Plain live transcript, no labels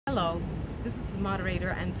Hello, this is the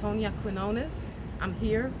moderator, Antonia Quinones. I'm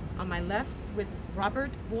here on my left with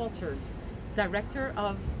Robert Walters, director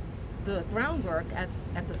of the groundwork at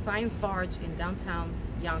the Science Barge in downtown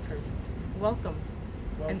Yonkers. Welcome.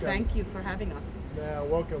 And thank you for having us.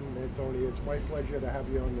 Welcome, Antonia. It's my pleasure to have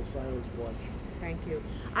you on the Science Barge. Thank you.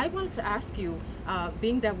 I wanted to ask you,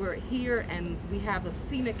 being that we're here and we have a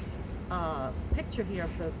scenic picture here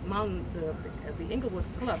of the mountain, the Englewood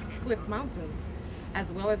Cliff Mountains,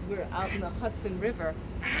 as well as we're out in the Hudson River.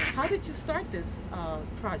 How did you start this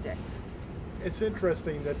project? It's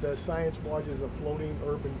interesting that the Science Barge is a floating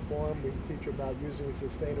urban farm. We teach about using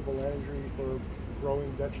sustainable energy for growing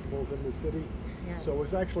vegetables in the city. Yes. So it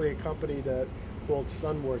was actually a company called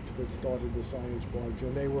Sunworks that started the Science Barge,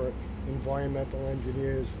 and they were environmental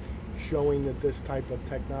engineers showing that this type of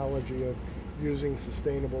technology of using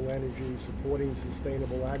sustainable energy, supporting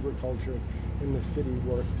sustainable agriculture in the city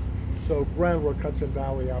worked. So Groundwork Hudson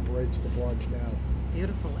Valley operates the barge now.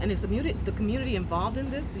 Beautiful. And is the community involved in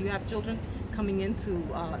this? Do you have children coming in to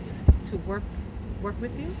work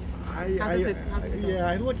with you? How does it go? Yeah,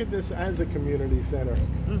 I look at this as a community center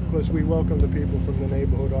because we welcome the people from the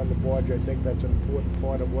neighborhood on the barge. I think that's an important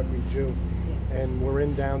part of what we do. Yes. And we're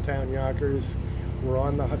in downtown Yonkers. We're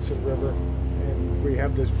on the Hudson River, and we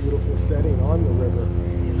have this beautiful setting on the river.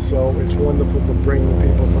 So it's wonderful to bring the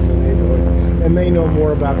people from the neighborhood. And they know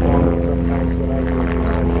more about farming sometimes than I do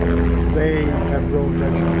because they have grown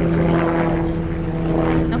vegetables all their lives.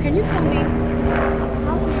 Now, can you tell me,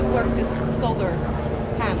 how do you work this solar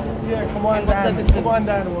panel? Yeah, come on down. Come on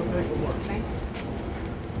down and we'll take a look. Thank you.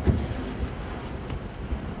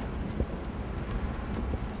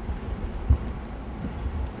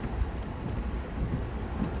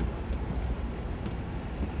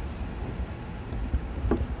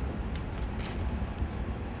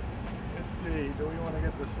 Do we want to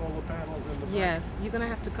get the solar panels in the back? Yes, you're going to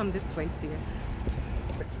have to come this way, dear.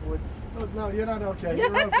 Oh, no, you're not okay. You're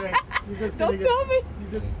okay. Don't tell me.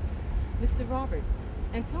 Mr. Robert,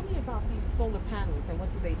 and tell me about these solar panels and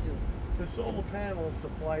what do they do? The solar panels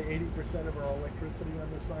supply 80% of our electricity on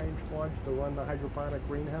the Science Barge to run the hydroponic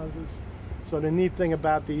greenhouses. So the neat thing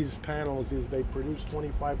about these panels is they produce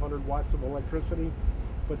 2,500 watts of electricity,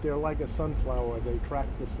 but they're like a sunflower. They track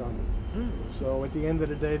the sun. So at the end of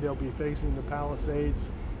the day, they'll be facing the Palisades.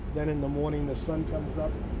 Then in the morning, the sun comes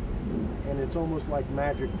up, and it's almost like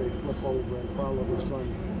magic. They flip over and follow the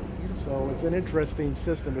sun. So it's an interesting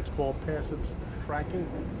system. It's called passive tracking.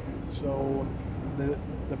 So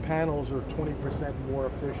the panels are 20% more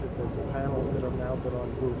efficient than the panels that are mounted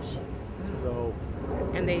on roofs. So.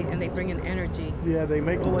 And they bring in energy. Yeah, they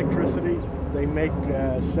make electricity. They make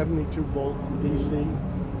 72 volt DC,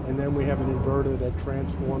 and then we have an inverter that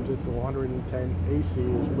transforms it to 110 AC,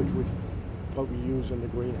 which would what we use in the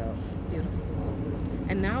greenhouse. Beautiful.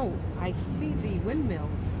 And now I see the windmills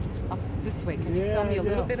up this way. Can you tell me a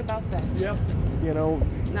little bit about that? Yep. You know.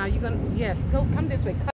 Now you're gonna come this way.